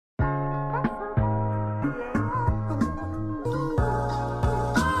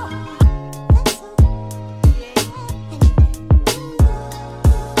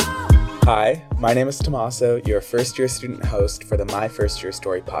Hi, my name is Tommaso, your first-year student host for the My First Year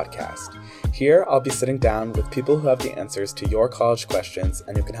Story podcast. Here, I'll be sitting down with people who have the answers to your college questions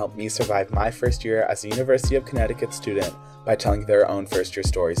and who can help me survive my first year as a University of Connecticut student by telling their own first-year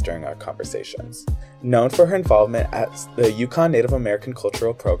stories during our conversations. Known for her involvement at the UConn Native American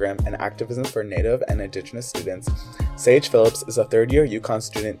Cultural Program and activism for Native and Indigenous students, Sage Phillips is a third-year UConn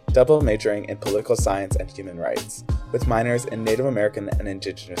student double majoring in political science and human rights, with minors in Native American and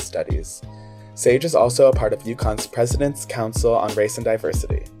Indigenous studies. Sage is also a part of UConn's President's Council on Race and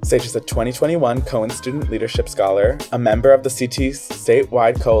Diversity. Sage is a 2021 Cohen Student Leadership Scholar, a member of the CT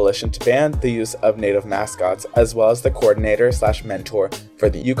statewide coalition to ban the use of Native mascots, as well as the coordinator/mentor for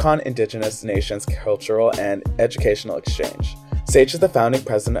the UConn Indigenous Nations Cultural and Educational Exchange. Sage is the founding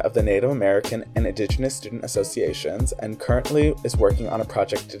president of the Native American and Indigenous Student Associations and currently is working on a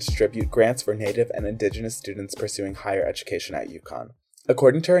project to distribute grants for Native and Indigenous students pursuing higher education at UConn.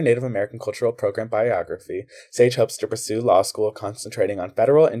 According to her Native American Cultural Program biography, Sage hopes to pursue law school, concentrating on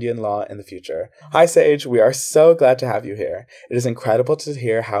federal Indian law in the future. Hi, Sage. We are so glad to have you here. It is incredible to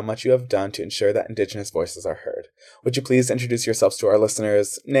hear how much you have done to ensure that Indigenous voices are heard. Would you please introduce yourselves to our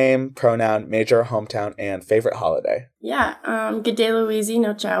listeners? Name, pronoun, major, hometown, and favorite holiday. Yeah, good day, Louise.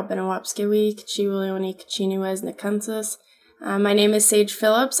 No chao, Benawapskawi, Kachiwaleoni, Kachinuez, Nakansus. My name is Sage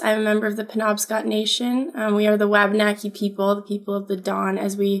Phillips. I'm a member of the Penobscot Nation. We are the Wabanaki people, the people of the dawn,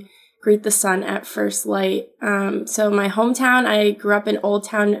 as we greet the sun at first light. So my hometown, I grew up in Old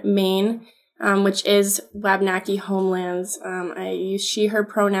Town, Maine, which is Wabanaki homelands. I use she, her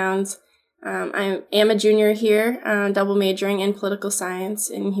pronouns. I am a junior here, double majoring in political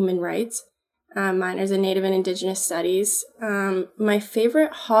science and human rights. Minors in Native and Indigenous studies. My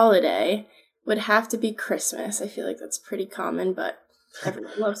favorite holiday would have to be Christmas. I feel like that's pretty common, but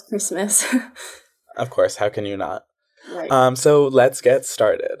everyone loves Christmas. Of course, how can you not? Right. So let's get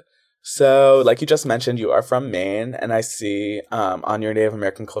started. So, like you just mentioned, you are from Maine, and I see on your Native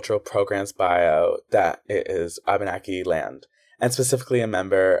American Cultural Program's bio that it is Abenaki land, and specifically a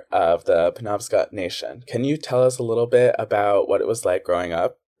member of the Penobscot Nation. Can you tell us a little bit about what it was like growing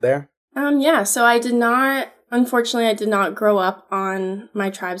up there? Yeah, so unfortunately, I did not grow up on my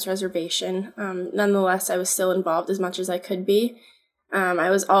tribe's reservation. Nonetheless, I was still involved as much as I could be. I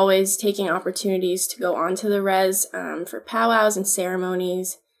was always taking opportunities to go onto the res for powwows and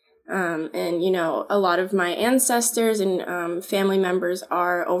ceremonies. And, a lot of my ancestors and family members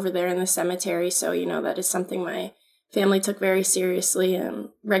are over there in the cemetery. So, that is something my family took very seriously.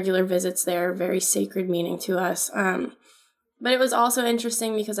 Regular visits there, very sacred meaning to us. But it was also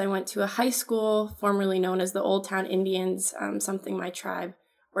interesting because I went to a high school formerly known as the Old Town Indians, something my tribe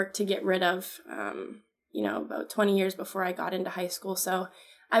worked to get rid of, about 20 years before I got into high school. So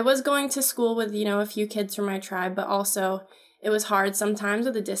I was going to school with, a few kids from my tribe, but also it was hard sometimes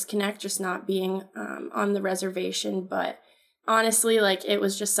with a disconnect, just not being on the reservation. But honestly, it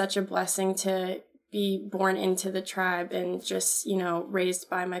was just such a blessing to be born into the tribe and just, raised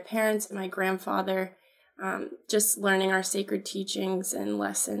by my parents and my grandfather. Just learning our sacred teachings and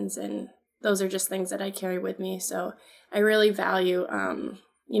lessons, and those are just things that I carry with me. So I really value,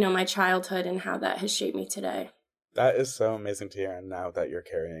 my childhood and how that has shaped me today. That is so amazing to hear, and now that you're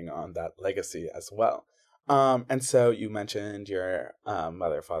carrying on that legacy as well. And so you mentioned your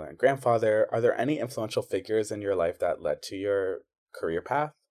mother, father, and grandfather. Are there any influential figures in your life that led to your career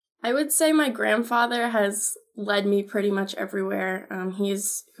path? I would say my grandfather has led me pretty much everywhere.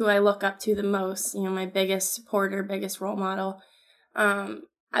 He's who I look up to the most, my biggest supporter, biggest role model.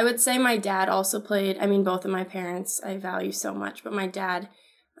 I would say my dad also both of my parents I value so much, but my dad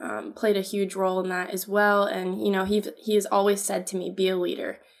played a huge role in that as well. And, he has always said to me, be a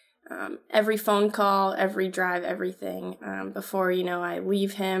leader. Every phone call, every drive, everything, before, I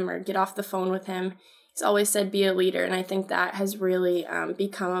leave him or get off the phone with him, he's always said, be a leader. And I think that has really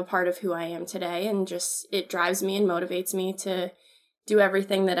become a part of who I am today. And just, it drives me and motivates me to do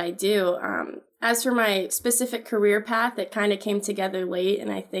everything that I do. As for my specific career path, it kind of came together late. And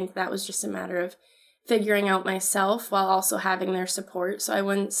I think that was just a matter of figuring out myself while also having their support. So I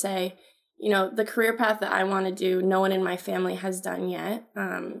wouldn't say, the career path that I want to do, no one in my family has done yet.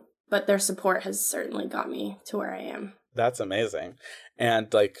 But their support has certainly got me to where I am. That's amazing.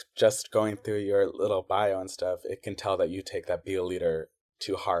 And just going through your little bio and stuff, it can tell that you take that be a leader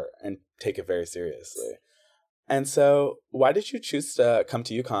to heart and take it very seriously. And so why did you choose to come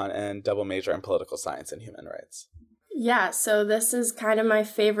to UConn and double major in political science and human rights? Yeah, so this is kind of my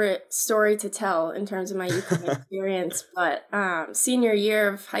favorite story to tell in terms of my UConn experience. But senior year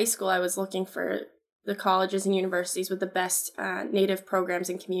of high school, I was looking for the colleges and universities with the best Native programs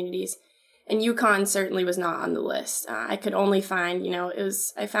and communities And UConn certainly was not on the list. I could only find,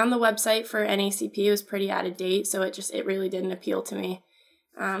 I found the website for NACP. It was pretty out of date, so it really didn't appeal to me.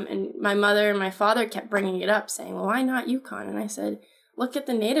 And my mother and my father kept bringing it up, saying, well, why not UConn? And I said, look at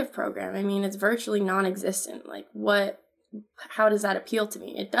the native program. I mean, it's virtually non-existent. Like, how does that appeal to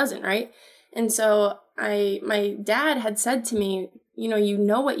me? It doesn't, right? And so my dad had said to me, you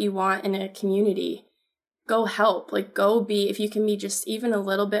know what you want in a community. Go help, go be, if you can be just even a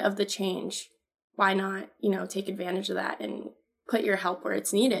little bit of the change, why not, take advantage of that and put your help where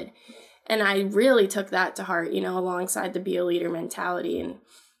it's needed. And I really took that to heart, alongside the be a leader mentality. And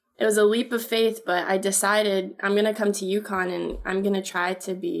it was a leap of faith, but I decided I'm going to come to UConn and I'm going to try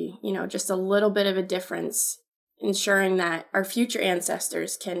to be, just a little bit of a difference, ensuring that our future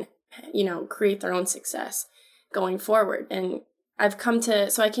ancestors can, create their own success going forward. And I came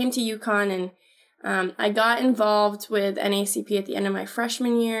to UConn and I got involved with NACP at the end of my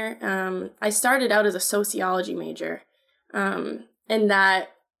freshman year. I started out as a sociology major, and that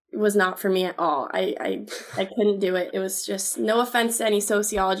was not for me at all. I couldn't do it. It was just, no offense to any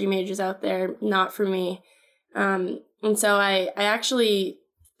sociology majors out there, not for me. And so I actually,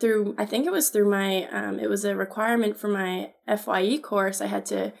 I think it was through my, it was a requirement for my FYE course. I had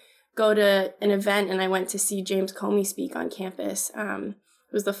to go to an event and I went to see James Comey speak on campus.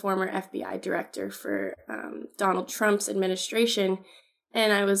 Was the former FBI director for Donald Trump's administration.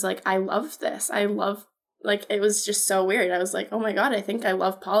 And I was like, I love this. It was just so weird. I was like, oh my God, I think I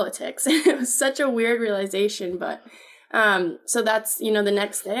love politics. It was such a weird realization. But so that's, the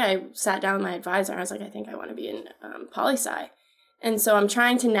next day I sat down with my advisor. I was like, I think I want to be in poli-sci. And so I'm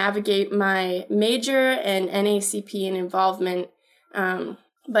trying to navigate my major and NACP and involvement.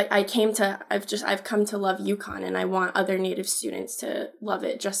 But I've come to love UConn, and I want other Native students to love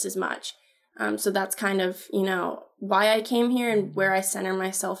it just as much. So that's kind of, why I came here and where I center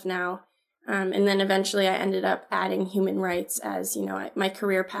myself now. And then eventually I ended up adding human rights as, my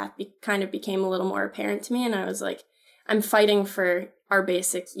career path kind of became a little more apparent to me. And I was like, I'm fighting for our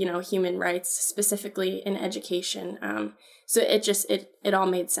basic, human rights, specifically in education. So it all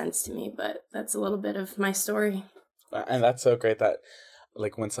made sense to me, but that's a little bit of my story. And that's so great that,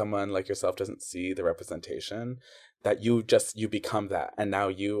 when someone like yourself doesn't see the representation, that you become that, and now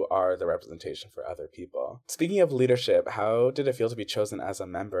you are the representation for other people. Speaking of leadership, how did it feel to be chosen as a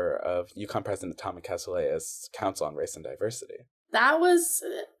member of UConn President Tom McKessolet as Council on Race and Diversity? That was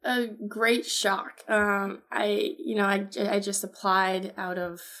a great shock. I just applied out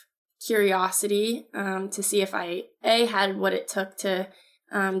of curiosity to see if I had what it took to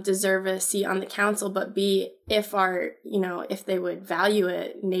deserve a seat on the council, but B, if they would value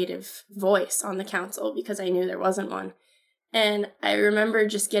a Native voice on the council, because I knew there wasn't one. And I remember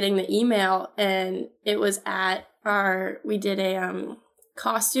just getting the email, and it was we did a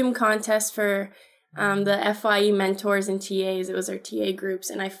costume contest for the FYE mentors and TAs. It was our TA groups,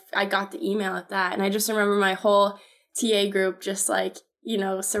 and I got the email at that. And I just remember my whole TA group just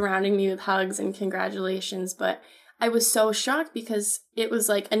surrounding me with hugs and congratulations. But I was so shocked because it was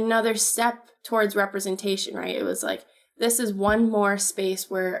another step towards representation, right? It was this is one more space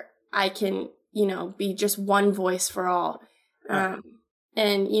where I can, be just one voice for all. And,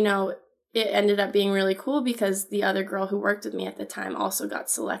 it ended up being really cool because the other girl who worked with me at the time also got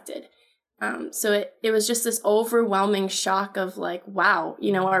selected. So it was just this overwhelming shock of wow,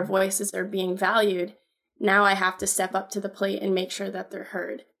 our voices are being valued. Now I have to step up to the plate and make sure that they're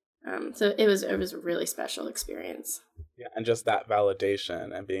heard. So it was a really special experience. Yeah, and just that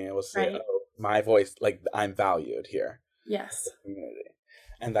validation and being able to say, right. oh, my voice, I'm valued here. Yes. Community.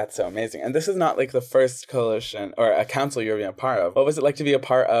 And that's so amazing. And this is not the first coalition or a council you're being a part of. What was it like to be a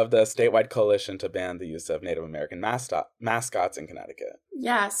part of the statewide coalition to ban the use of Native American mascots in Connecticut?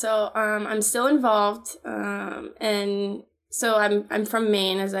 Yeah, so I'm still involved. And so I'm from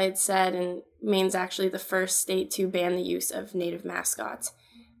Maine, as I had said, and Maine's actually the first state to ban the use of Native mascots.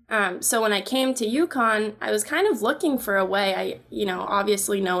 So when I came to UConn, I was kind of looking for a way,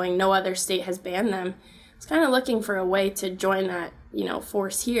 obviously knowing no other state has banned them, I was kind of looking for a way to join that,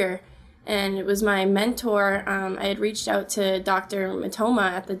 force here. And it was my mentor, I had reached out to Dr.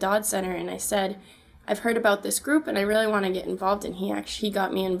 Matoma at the Dodd Center, and I said, I've heard about this group and I really want to get involved. And he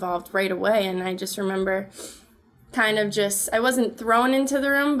got me involved right away. And I just remember I wasn't thrown into the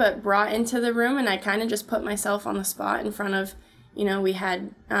room, but brought into the room, and I kind of just put myself on the spot in front of, we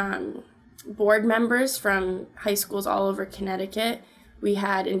had board members from high schools all over Connecticut. We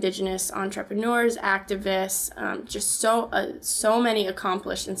had Indigenous entrepreneurs, activists, just so many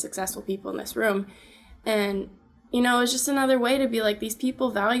accomplished and successful people in this room. And, it was just another way to be these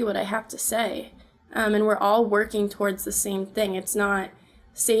people value what I have to say. And we're all working towards the same thing. It's not,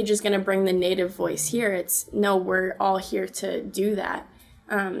 Sage is going to bring the native voice here. It's no, we're all here to do that.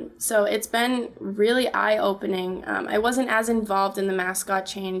 So it's been really eye-opening. I wasn't as involved in the mascot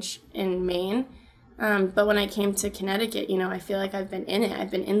change in Maine, but when I came to Connecticut, I feel like I've been in it.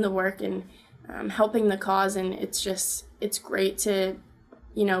 I've been in the work and helping the cause, and it's great to,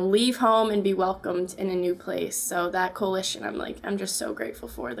 leave home and be welcomed in a new place. So that coalition, I'm just so grateful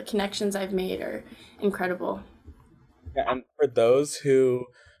for. The connections I've made are incredible. Yeah, and for those who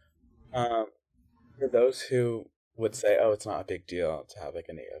would say, oh, it's not a big deal to have like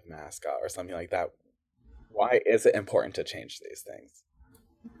a native mascot or something like that, why is it important to change these things?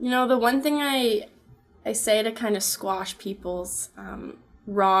 The one thing I say to kind of squash people's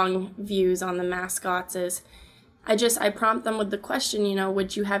wrong views on the mascots is I prompt them with the question,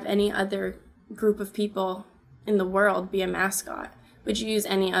 would you have any other group of people in the world be a mascot? Would you use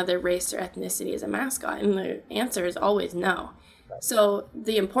any other race or ethnicity as a mascot? And the answer is always no. So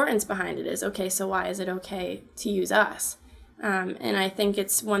the importance behind it is, okay, so why is it okay to use us? And I think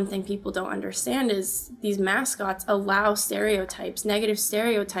it's one thing people don't understand is these mascots allow stereotypes, negative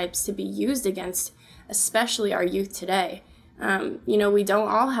stereotypes, to be used against, especially our youth today. We don't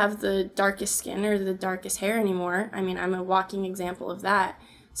all have the darkest skin or the darkest hair anymore. I mean, I'm a walking example of that.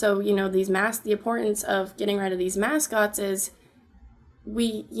 So, the importance of getting rid of these mascots is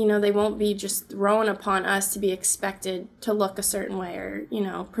they won't be just thrown upon us to be expected to look a certain way or,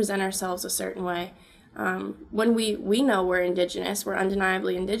 present ourselves a certain way. When we know we're Indigenous, we're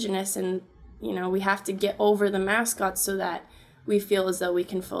undeniably Indigenous, and, we have to get over the mascots so that we feel as though we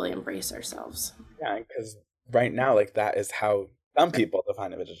can fully embrace ourselves. Yeah, because right now, like, that is how some people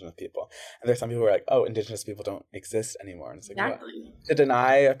define Indigenous people. And there's some people who are like, oh, Indigenous people don't exist anymore. And it's like, exactly. What? To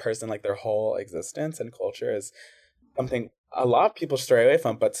deny a person like their whole existence and culture is something a lot of people stray away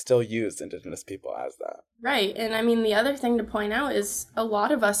from, but still use Indigenous people as that. Right. And the other thing to point out is a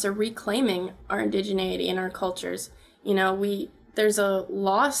lot of us are reclaiming our indigeneity in our cultures. There's a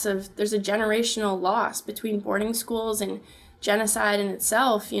generational loss between boarding schools and genocide in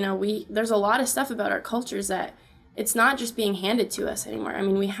itself. There's a lot of stuff about our cultures that it's not just being handed to us anymore.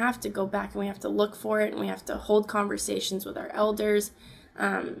 We have to go back and we have to look for it, and we have to hold conversations with our elders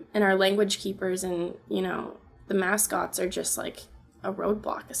and our language keepers, and, the mascots are just like a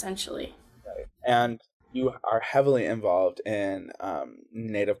roadblock, essentially. Right. And you are heavily involved in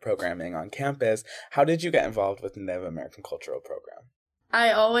Native programming on campus. How did you get involved with the Native American Cultural Program?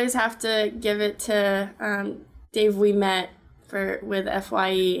 I always have to give it to Dave we met with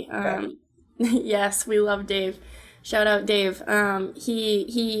FYE. Yes, we love Dave. Shout out Dave.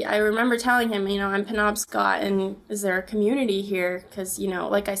 I remember telling him, I'm Penobscot, and is there a community here? Because,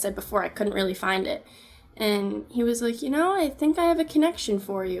 like I said before, I couldn't really find it. And he was like, I think I have a connection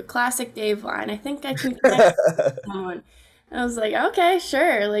for you. Classic Dave line. I think I can connect with someone. I was like, okay,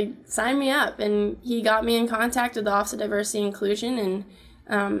 sure. Like, sign me up. And he got me in contact with the Office of Diversity and Inclusion.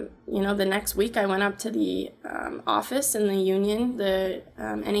 And, the next week I went up to the office in the union, the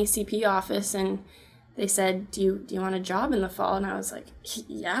NACP office, and they said, do you want a job in the fall? And I was like,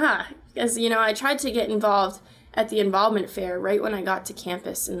 yeah. Because, I tried to get involved at the involvement fair right when I got to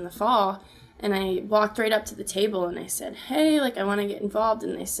campus in the fall. And I walked right up to the table and I said, hey, I want to get involved.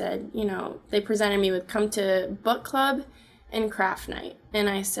 And they said, they presented me with come to book club and craft night. And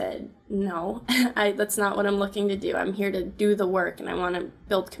I said, no, that's not what I'm looking to do. I'm here to do the work and I want to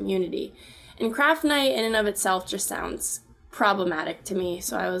build community. And craft night in and of itself just sounds problematic to me.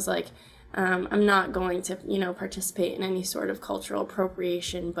 So I was like, I'm not going to, participate in any sort of cultural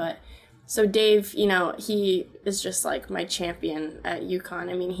appropriation, but so Dave, he is just like my champion at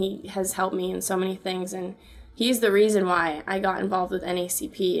UConn. He has helped me in so many things, and he's the reason why I got involved with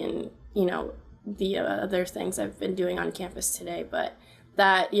NACP and, the other things I've been doing on campus today. But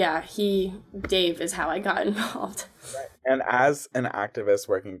Dave is how I got involved. Right. And as an activist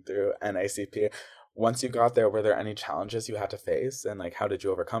working through NACP, once you got there, were there any challenges you had to face, and how did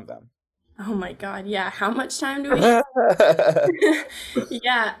you overcome them? Oh my God, yeah. How much time do we have?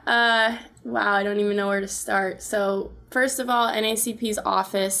 Yeah. Wow, I don't even know where to start. So first of all, NACP's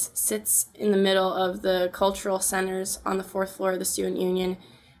office sits in the middle of the cultural centers on the 4th floor of the Student Union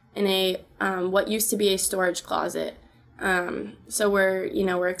in a what used to be a storage closet. So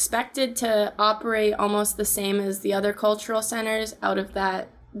we're expected to operate almost the same as the other cultural centers out of that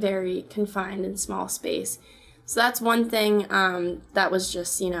very confined and small space. So that's one thing that was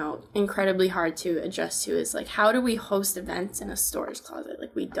just, incredibly hard to adjust to is how do we host events in a storage closet?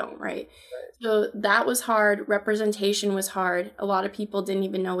 We don't, right? So that was hard. Representation was hard. A lot of people didn't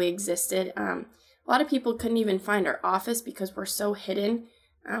even know we existed. A lot of people couldn't even find our office because we're so hidden.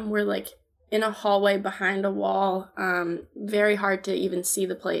 We're in a hallway behind a wall, very hard to even see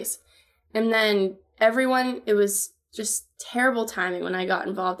the place. And then it was just terrible timing when I got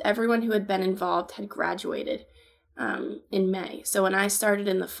involved. Everyone who had been involved had graduated in May. So when I started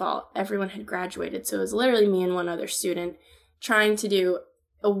in the fall, everyone had graduated. So it was literally me and one other student trying to do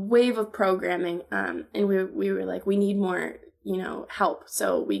a wave of programming. And we were like, we need more, help.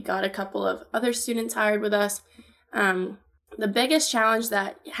 So we got a couple of other students hired with us. The biggest challenge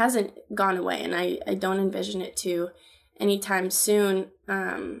that hasn't gone away, and I don't envision it to anytime soon,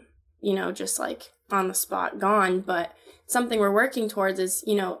 just like on the spot gone, but something we're working towards is,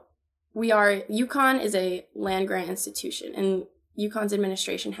 UConn is a land grant institution, and UConn's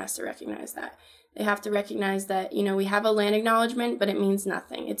administration has to recognize that. They have to recognize that, we have a land acknowledgement, but it means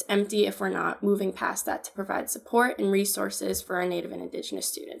nothing. It's empty if we're not moving past that to provide support and resources for our Native and Indigenous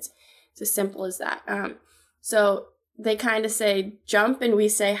students. It's as simple as that. So they kind of say jump and we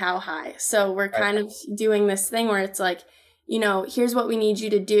say how high. So we're kind of doing this thing where it's like, here's what we need you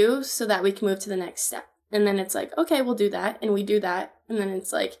to do so that we can move to the next step. And then it's like, okay, we'll do that. And we do that. And then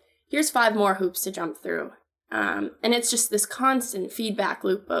it's like, here's 5 more hoops to jump through. And it's just this constant feedback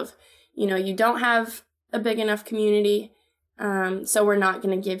loop of, you don't have a big enough community, so we're not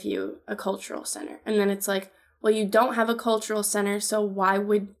going to give you a cultural center. And then it's like, well, you don't have a cultural center, so why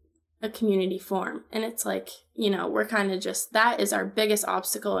would a community form? And it's like, we're kind of just, that is our biggest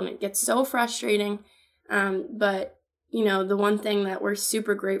obstacle, and it gets so frustrating. But, the one thing that we're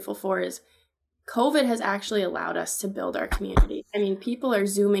super grateful for is COVID has actually allowed us to build our community. I mean, people are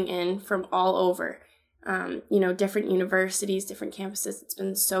Zooming in from all over, different universities, different campuses. It's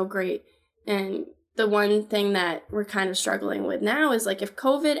been so great. And the one thing that we're kind of struggling with now is like, if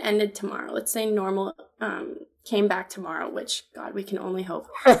COVID ended tomorrow, let's say normal came back tomorrow, which God, we can only hope.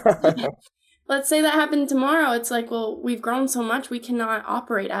 Let's say that happened tomorrow. It's like, well, we've grown so much, we cannot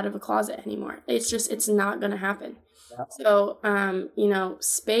operate out of a closet anymore. It's not going to happen. Yeah. So,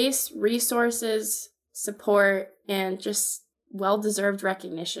 space, resources, support, and just well-deserved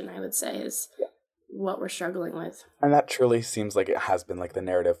recognition, I would say, is what we're struggling with. And that truly seems like it has been like the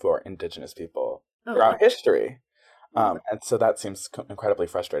narrative for Indigenous people throughout history. And so that seems incredibly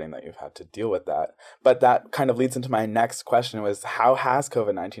frustrating that you've had to deal with that. But that kind of leads into my next question was, how has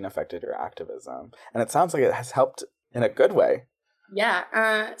COVID-19 affected your activism? And it sounds like it has helped in a good way.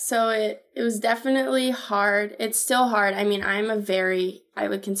 Yeah. So it was definitely hard. It's still hard. I mean, I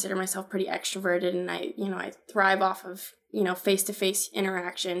would consider myself pretty extroverted, and I thrive off of, face-to-face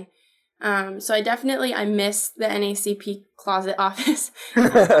interaction. So I miss the NACP closet office.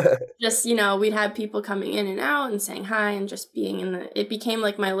 Just, we'd have people coming in and out and saying hi and just being it became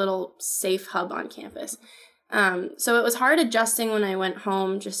like my little safe hub on campus. So it was hard adjusting when I went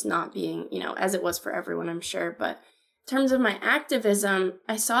home, just not being, as it was for everyone, I'm sure. But in terms of my activism,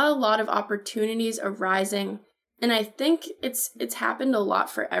 I saw a lot of opportunities arising. And I think it's happened a lot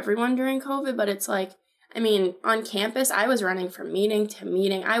for everyone during COVID, but it's like, I mean, on campus, I was running from meeting to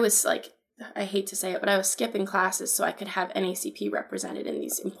meeting. I was like, I hate to say it, but I was skipping classes so I could have NACP represented in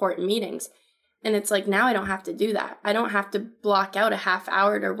these important meetings. And it's like, now I don't have to do that. I don't have to block out a half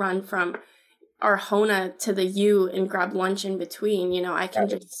hour to run from Arjona to the U and grab lunch in between. I can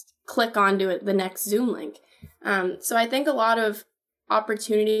just click onto it, the next Zoom link. So I think a lot of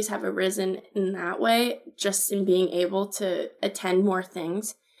opportunities have arisen in that way, just in being able to attend more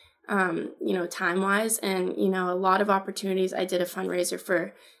things. Time-wise, and, a lot of opportunities. I did a fundraiser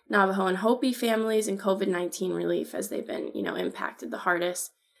for Navajo and Hopi families and COVID-19 relief as they've been, impacted the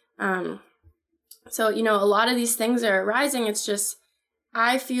hardest. So, a lot of these things are arising. It's just,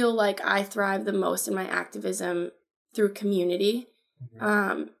 I feel like I thrive the most in my activism through community.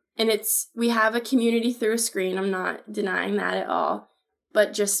 Mm-hmm. And we have a community through a screen. I'm not denying that at all.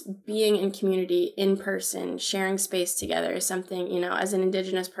 But just being in community, in person, sharing space together is something, as an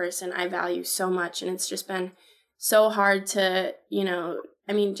Indigenous person, I value so much. And it's just been so hard to,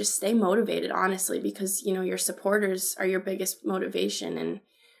 just stay motivated, honestly, because, your supporters are your biggest motivation.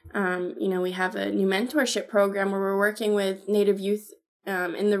 And, we have a new mentorship program where we're working with Native youth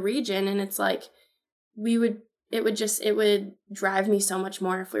in the region. And it's like, it would drive me so much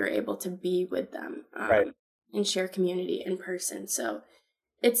more if we were able to be with them and share community in person. So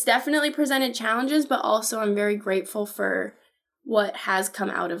it's definitely presented challenges, but also I'm very grateful for what has come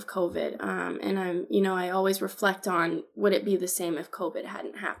out of COVID. And I always reflect on, would it be the same if COVID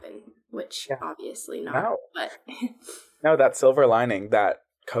hadn't happened? Which obviously not. No. But no, that silver lining that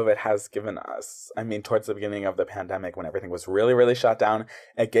COVID has given us. I mean, towards the beginning of the pandemic, when everything was really, really shut down,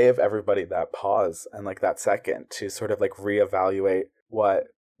 it gave everybody that pause and like that second to sort of like reevaluate what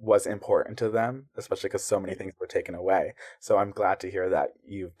was important to them, especially because so many things were taken away. So I'm glad to hear that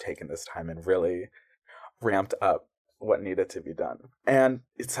you've taken this time and really ramped up what needed to be done. And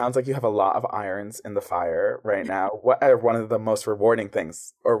it sounds like you have a lot of irons in the fire right now. What are one of the most rewarding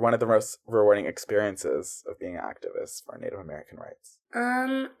things, or one of the most rewarding experiences of being an activist for Native American rights?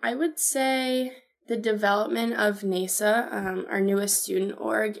 I would say the development of NASA, our newest student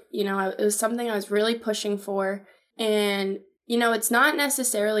org. It was something I was really pushing for. And, it's not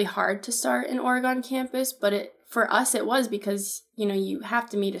necessarily hard to start an org on campus, but for us it was because, you have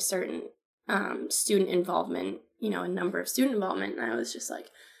to meet a certain student involvement, a number of student involvement. And I was just like,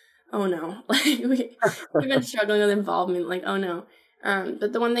 oh no, like we've been struggling with involvement, like, oh no.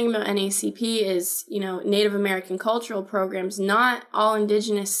 But the one thing about NACP is, Native American cultural programs, not all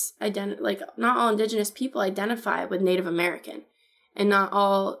indigenous people identify with Native American, and not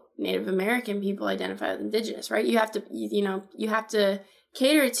all Native American people identify with indigenous, right? You have to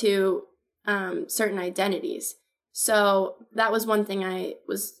cater to certain identities. So that was one thing I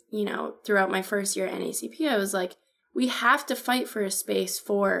was, throughout my first year at NACP, I was like, we have to fight for a space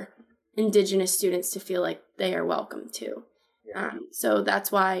for indigenous students to feel like they are welcome too. So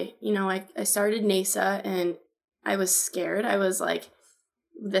that's why, I started NASA, and I was scared. I was like,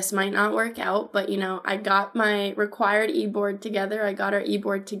 this might not work out, but, I got my required e-board together. I got our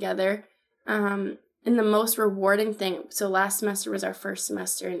e-board together. And the most rewarding thing, so last semester was our first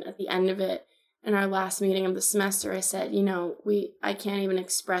semester, and at the end of it, in our last meeting of the semester, I said, I can't even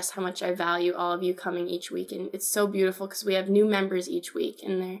express how much I value all of you coming each week. And it's so beautiful because we have new members each week,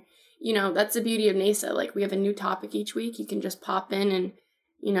 and that's the beauty of NASA. Like, we have a new topic each week. You can just pop in and,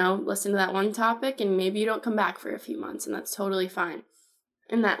 listen to that one topic, and maybe you don't come back for a few months, and that's totally fine.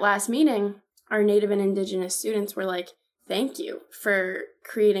 In that last meeting, our Native and Indigenous students were like, thank you for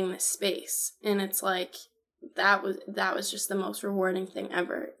creating this space. And it's like, that was just the most rewarding thing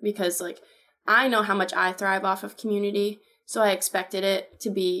ever, because like, I know how much I thrive off of community, so I expected it to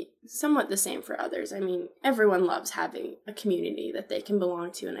be somewhat the same for others. I mean, everyone loves having a community that they can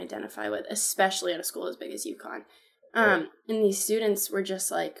belong to and identify with, especially at a school as big as UConn. And these students were just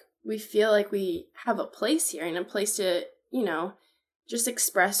like, we feel like we have a place here, and a place to, just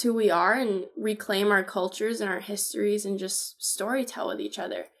express who we are and reclaim our cultures and our histories and just storytell with each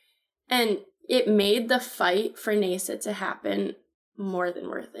other. And it made the fight for NASA to happen more than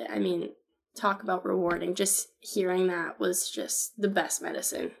worth it. I mean, talk about rewarding. Just hearing that was just the best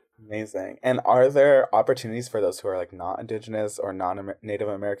medicine. Amazing. And are there opportunities for those who are like not Indigenous or non-Native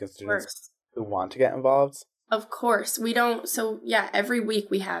American students who want to get involved? Of course. Every week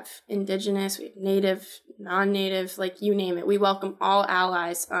we have Indigenous, we have Native, non-Native, like you name it. We welcome all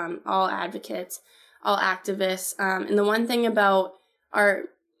allies, all advocates, all activists. And the one thing about our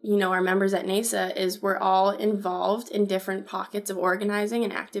members at NASA is we're all involved in different pockets of organizing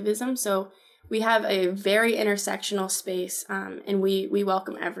and activism. So we have a very intersectional space, and we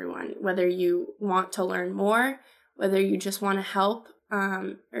welcome everyone, whether you want to learn more, whether you just want to help,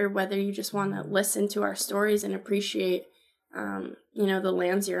 or whether you just want to listen to our stories and appreciate, the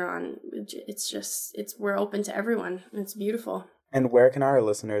lands you're on. We're open to everyone. It's beautiful. And where can our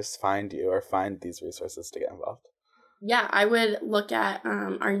listeners find you or find these resources to get involved? Yeah, I would look at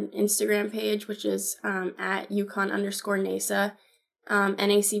our Instagram page, which is at UConn_NASA.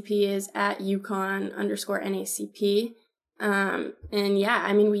 NACP is at UConn_NACP.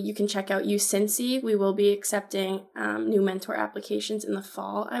 You can check out UCincy. We will be accepting new mentor applications in the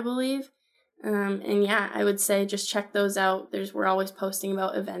fall, I believe. I would say just check those out. We're always posting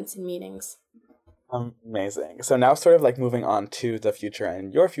about events and meetings. Amazing. So now sort of like moving on to the future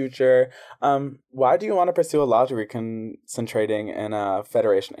and your future, why do you want to pursue a law degree concentrating in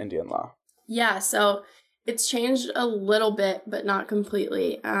Federation Indian law? Yeah, so it's changed a little bit, but not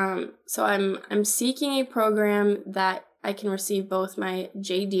completely. So I'm seeking a program that I can receive both my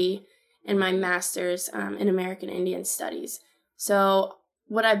JD and my master's in American Indian Studies. So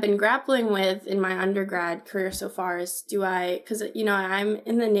what I've been grappling with in my undergrad career so far is because I'm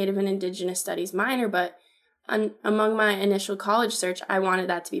in the Native and Indigenous Studies minor, but among my initial college search, I wanted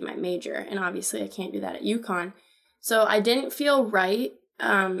that to be my major, and obviously I can't do that at UConn. So I didn't feel right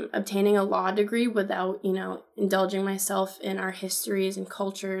obtaining a law degree without, indulging myself in our histories and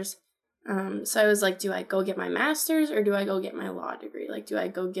cultures. So I was like, do I go get my master's or do I go get my law degree? Like, do I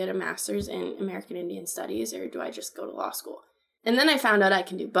go get a master's in American Indian Studies or do I just go to law school? And then I found out I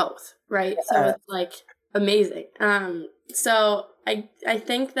can do both, right? So it's like amazing. So I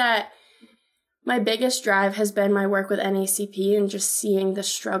think that my biggest drive has been my work with NACP and just seeing the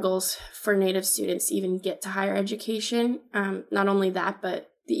struggles for Native students to even get to higher education. Not only that,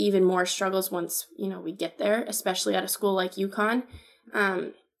 but the even more struggles once, we get there, especially at a school like UConn.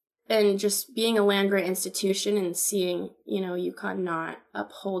 and just being a land-grant institution and seeing, UConn not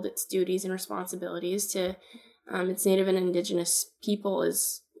uphold its duties and responsibilities to its Native and Indigenous people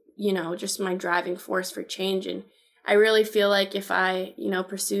is, just my driving force for change. And I really feel like if I,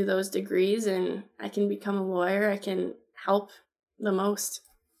 pursue those degrees and I can become a lawyer, I can help the most.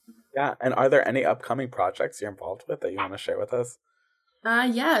 Yeah. And are there any upcoming projects you're involved with that you want to share with us?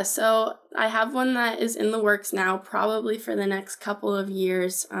 Yeah, so I have one that is in the works now, probably for the next couple of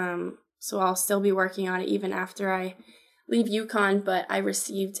years. So I'll still be working on it even after I leave UConn, but I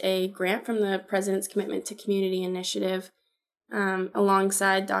received a grant from the President's Commitment to Community Initiative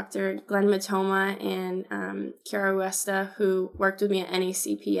alongside Dr. Glenn Matoma and Kiara Westa, who worked with me at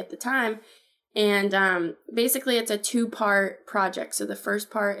NACP at the time. And basically, it's a 2-part project. So the first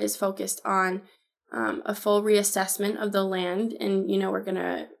part is focused on a full reassessment of the land. And, we're going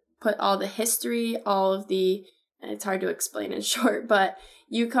to put all the history, all of the, it's hard to explain in short, but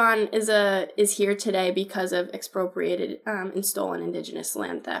UConn is here today because of expropriated and stolen Indigenous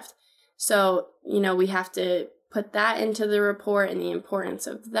land theft. So, we have to put that into the report and the importance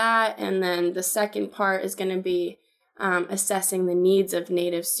of that. And then the second part is going to be assessing the needs of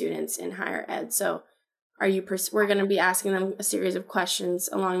Native students in higher ed. So we're going to be asking them a series of questions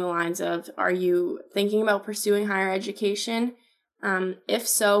along the lines of, are you thinking about pursuing higher education? If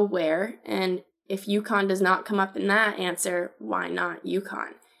so, where? And if UConn does not come up in that answer, why not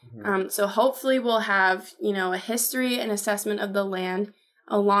UConn? Mm-hmm. So hopefully we'll have, a history and assessment of the land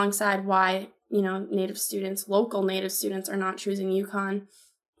alongside why, local Native students are not choosing UConn.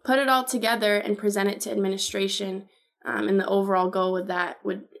 Put it all together and present it to administration. And the overall goal with that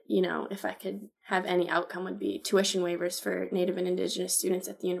would, if I could have any outcome, would be tuition waivers for Native and Indigenous students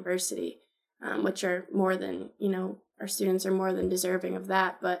at the university, which are more than, our students are more than deserving of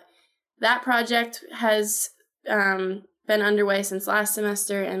that. But that project has been underway since last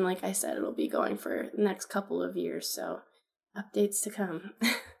semester. And like I said, it'll be going for the next couple of years. So updates to come.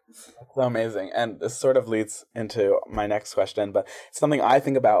 That's so amazing. And this sort of leads into my next question, but something I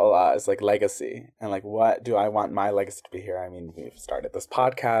think about a lot is like legacy and like, what do I want my legacy to be here? I mean, we've started this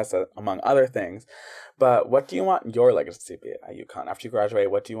podcast among other things, but what do you want your legacy to be at UConn? After you graduate,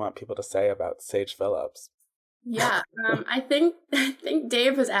 what do you want people to say about Sage Phillips? Yeah, I think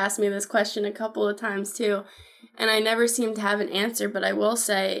Dave has asked me this question a couple of times too, and I never seem to have an answer, but I will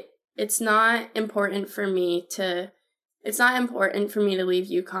say it's not important for me to leave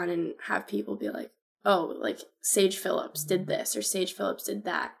UConn and have people be like, oh, like Sage Phillips did this or Sage Phillips did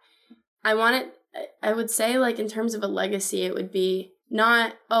that. I would say like in terms of a legacy, it would be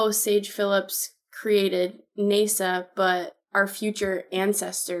not, oh, Sage Phillips created NASA, but our future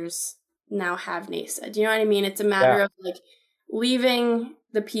ancestors now have NASA. Do you know what I mean? It's a matter of like leaving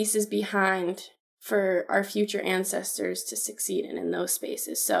the pieces behind for our future ancestors to succeed in those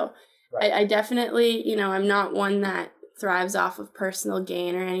spaces. So right. I definitely, I'm not one that thrives off of personal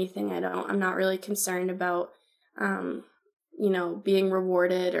gain or anything. I'm not really concerned about, being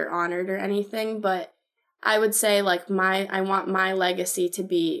rewarded or honored or anything, but I would say like I want my legacy to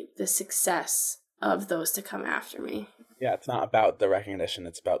be the success of those to come after me. Yeah, it's not about the recognition.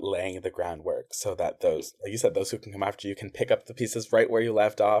 It's about laying the groundwork so that those, like you said, those who can come after you can pick up the pieces right where you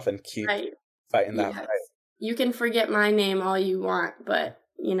left off and keep fighting that fight. You can forget my name all you want, but,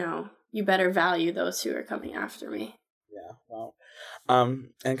 you better value those who are coming after me. Yeah, well,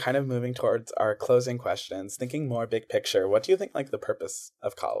 and kind of moving towards our closing questions, thinking more big picture, what do you think like the purpose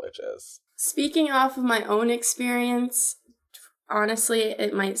of college is? Speaking off of my own experience, honestly,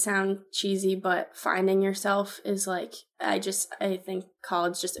 it might sound cheesy, but finding yourself is like, I think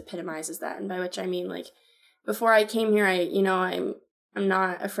college just epitomizes that. And by which I mean, like, before I came here, I'm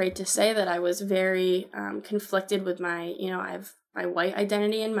not afraid to say that I was very conflicted with my, I have my white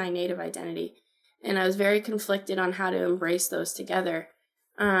identity and my Native identity. And I was very conflicted on how to embrace those together,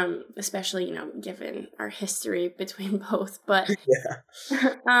 especially, given our history between both. But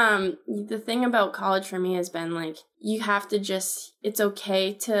the thing about college for me has been like, you have to it's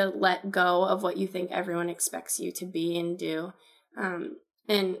okay to let go of what you think everyone expects you to be and do.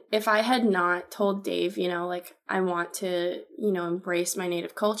 And if I had not told Dave, like I want to, embrace my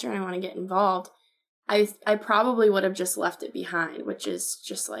Native culture and I want to get involved, I probably would have just left it behind, which is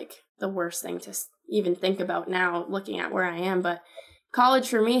just like the worst thing to even think about now looking at where I am. But college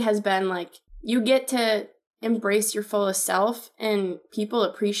for me has been like, you get to embrace your fullest self and people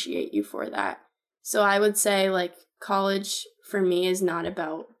appreciate you for that. So I would say like college for me is not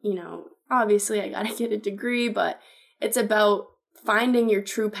about, obviously I got to get a degree, but it's about finding your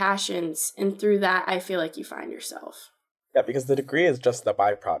true passions. And through that, I feel like you find yourself. Yeah, because the degree is just the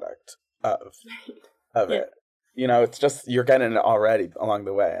byproduct of it. it's just you're getting it already along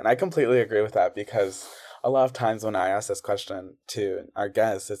the way. And I completely agree with that, because a lot of times when I ask this question to our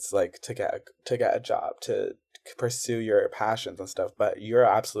guests, it's like to get a job, to pursue your passions and stuff. But you're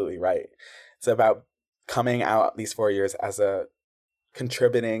absolutely right. It's about coming out these 4 years as a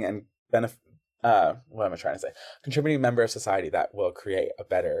contributing and what am I trying to say? Contributing member of society that will create a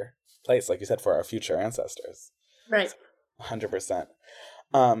better place, like you said, for our future ancestors. Right. 100%.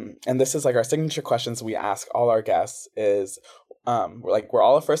 And this is like our signature questions we ask all our guests is, we're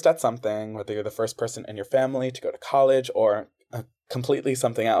all a first at something, whether you're the first person in your family to go to college or completely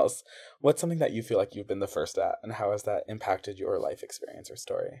something else. What's something that you feel like you've been the first at, and how has that impacted your life experience or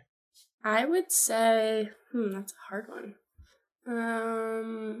story? I would say, that's a hard one.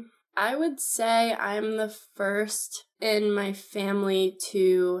 I would say I'm the first in my family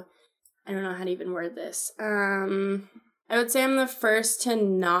to, I don't know how to even word this. I would say I'm the first to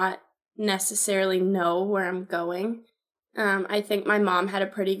not necessarily know where I'm going. I think my mom had a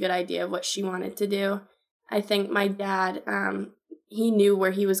pretty good idea of what she wanted to do. I think my dad, he knew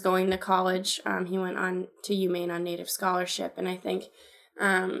where he was going to college. He went on to UMaine on Native scholarship. And I think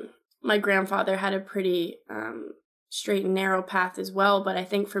my grandfather had a pretty straight and narrow path as well. But I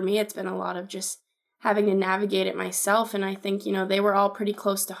think for me, it's been a lot of just having to navigate it myself. And I think, they were all pretty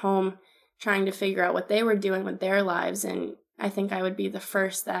close to home trying to figure out what they were doing with their lives. And I think I would be the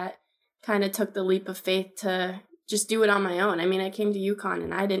first that kind of took the leap of faith to just do it on my own. I mean, I came to UConn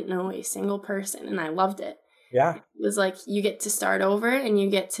and I didn't know a single person, and I loved it. Yeah. It was like you get to start over and you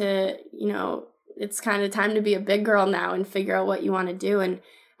get to, it's kind of time to be a big girl now and figure out what you want to do. And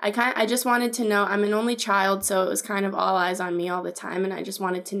I just wanted to know, I'm an only child, so it was kind of all eyes on me all the time. And I just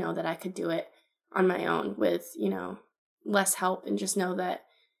wanted to know that I could do it on my own with, less help, and just know that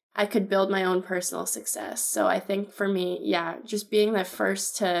I could build my own personal success. So I think for me, just being the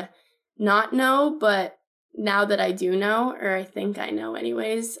first to not know, but now that I do know, or I think I know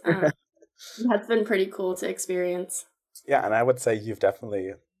anyways, that's been pretty cool to experience. Yeah, and I would say you've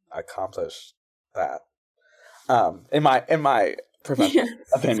definitely accomplished that. In my professional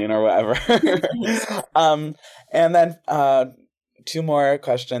opinion or whatever. And then two more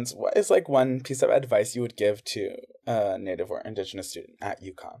questions. What is like one piece of advice you would give to a Native or Indigenous student at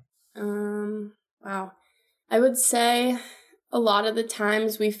UConn? Wow. I would say a lot of the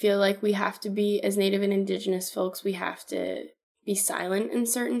times we feel like we have to be, as Native and Indigenous folks, we have to be silent in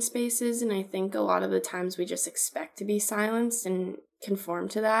certain spaces. And I think a lot of the times we just expect to be silenced and conform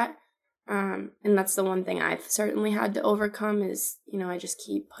to that. And that's the one thing I've certainly had to overcome is, I just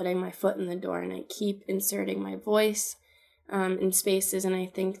keep putting my foot in the door and I keep inserting my voice in spaces. And I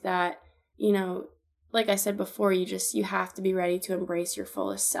think that, like I said before, you have to be ready to embrace your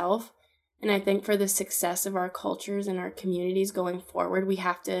fullest self. And I think for the success of our cultures and our communities going forward, we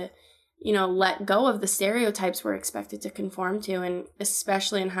have to, let go of the stereotypes we're expected to conform to. And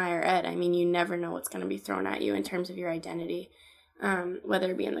especially in higher ed, I mean, you never know what's going to be thrown at you in terms of your identity.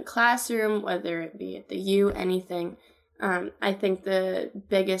 Whether it be in the classroom, whether it be at the U, anything. I think the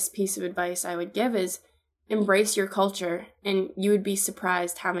biggest piece of advice I would give is embrace your culture, and you would be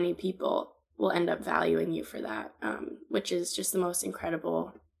surprised how many people will end up valuing you for that, which is just the most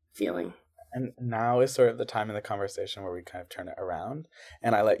incredible feeling. And now is sort of the time in the conversation where we kind of turn it around,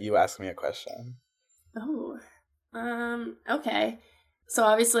 and I let you ask me a question. Oh, okay. So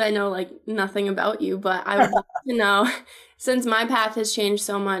obviously I know nothing about you, but I would love to know, since my path has changed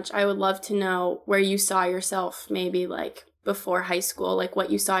so much, I would love to know where you saw yourself maybe before high school, what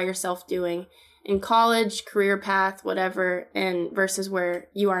you saw yourself doing in college, career path, whatever, and versus where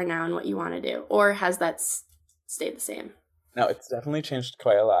you are now and what you want to do. Or has that stayed the same? No, it's definitely changed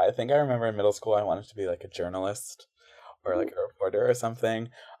quite a lot. I think I remember in middle school I wanted to be a journalist or a reporter or something.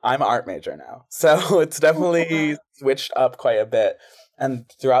 I'm an art major now. So it's definitely switched up quite a bit. And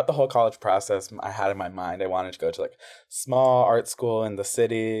throughout the whole college process, I had in my mind I wanted to go to small art school in the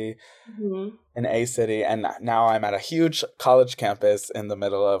city, in a city, and now I'm at a huge college campus in the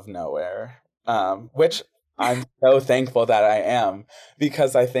middle of nowhere, which I'm so thankful that I am,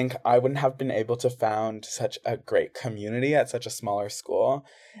 because I think I wouldn't have been able to found such a great community at such a smaller school.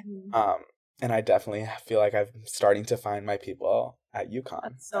 And I definitely feel like I'm starting to find my people at UConn.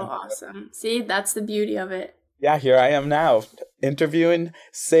 That's so awesome. See, that's the beauty of it. Yeah, here I am now, interviewing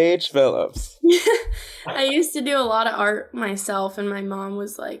Sage Phillips. I used to do a lot of art myself, and my mom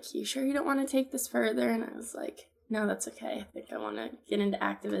was like, "You sure you don't want to take this further?" And I was like, "No, that's okay. I think I want to get into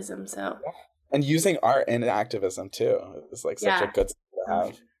activism." So, and using art in activism too is such a good skill to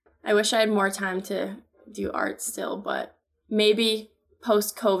have. I wish I had more time to do art still, but maybe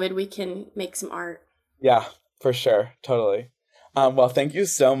post-COVID we can make some art. Yeah, for sure, totally. Well, thank you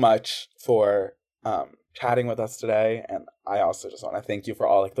so much for chatting with us today. And I also just want to thank you for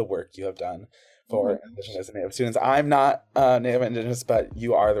all the work you have done for Indigenous and Native students. I'm not Native Indigenous, but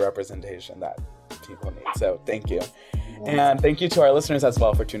you are the representation that people need. So thank you. And thank you to our listeners as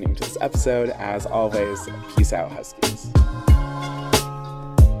well for tuning into this episode. As always, peace out, Huskies.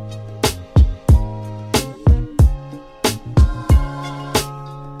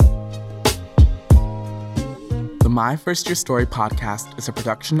 The My First Year Story podcast is a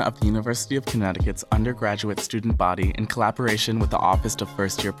production of the University of Connecticut's undergraduate student body in collaboration with the Office of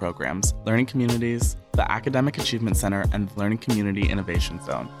First Year Programs, Learning Communities, the Academic Achievement Center, and the Learning Community Innovation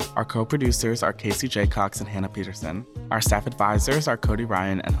Zone. Our co-producers are Casey J. Cox and Hannah Peterson. Our staff advisors are Cody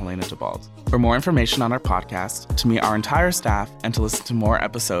Ryan and Helena DeBald. For more information on our podcast, to meet our entire staff, and to listen to more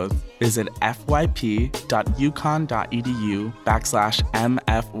episodes, visit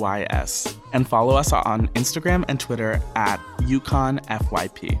fyp.uconn.edu/MFYS and follow us on Instagram and Twitter at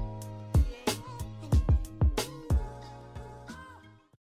UConnFYP.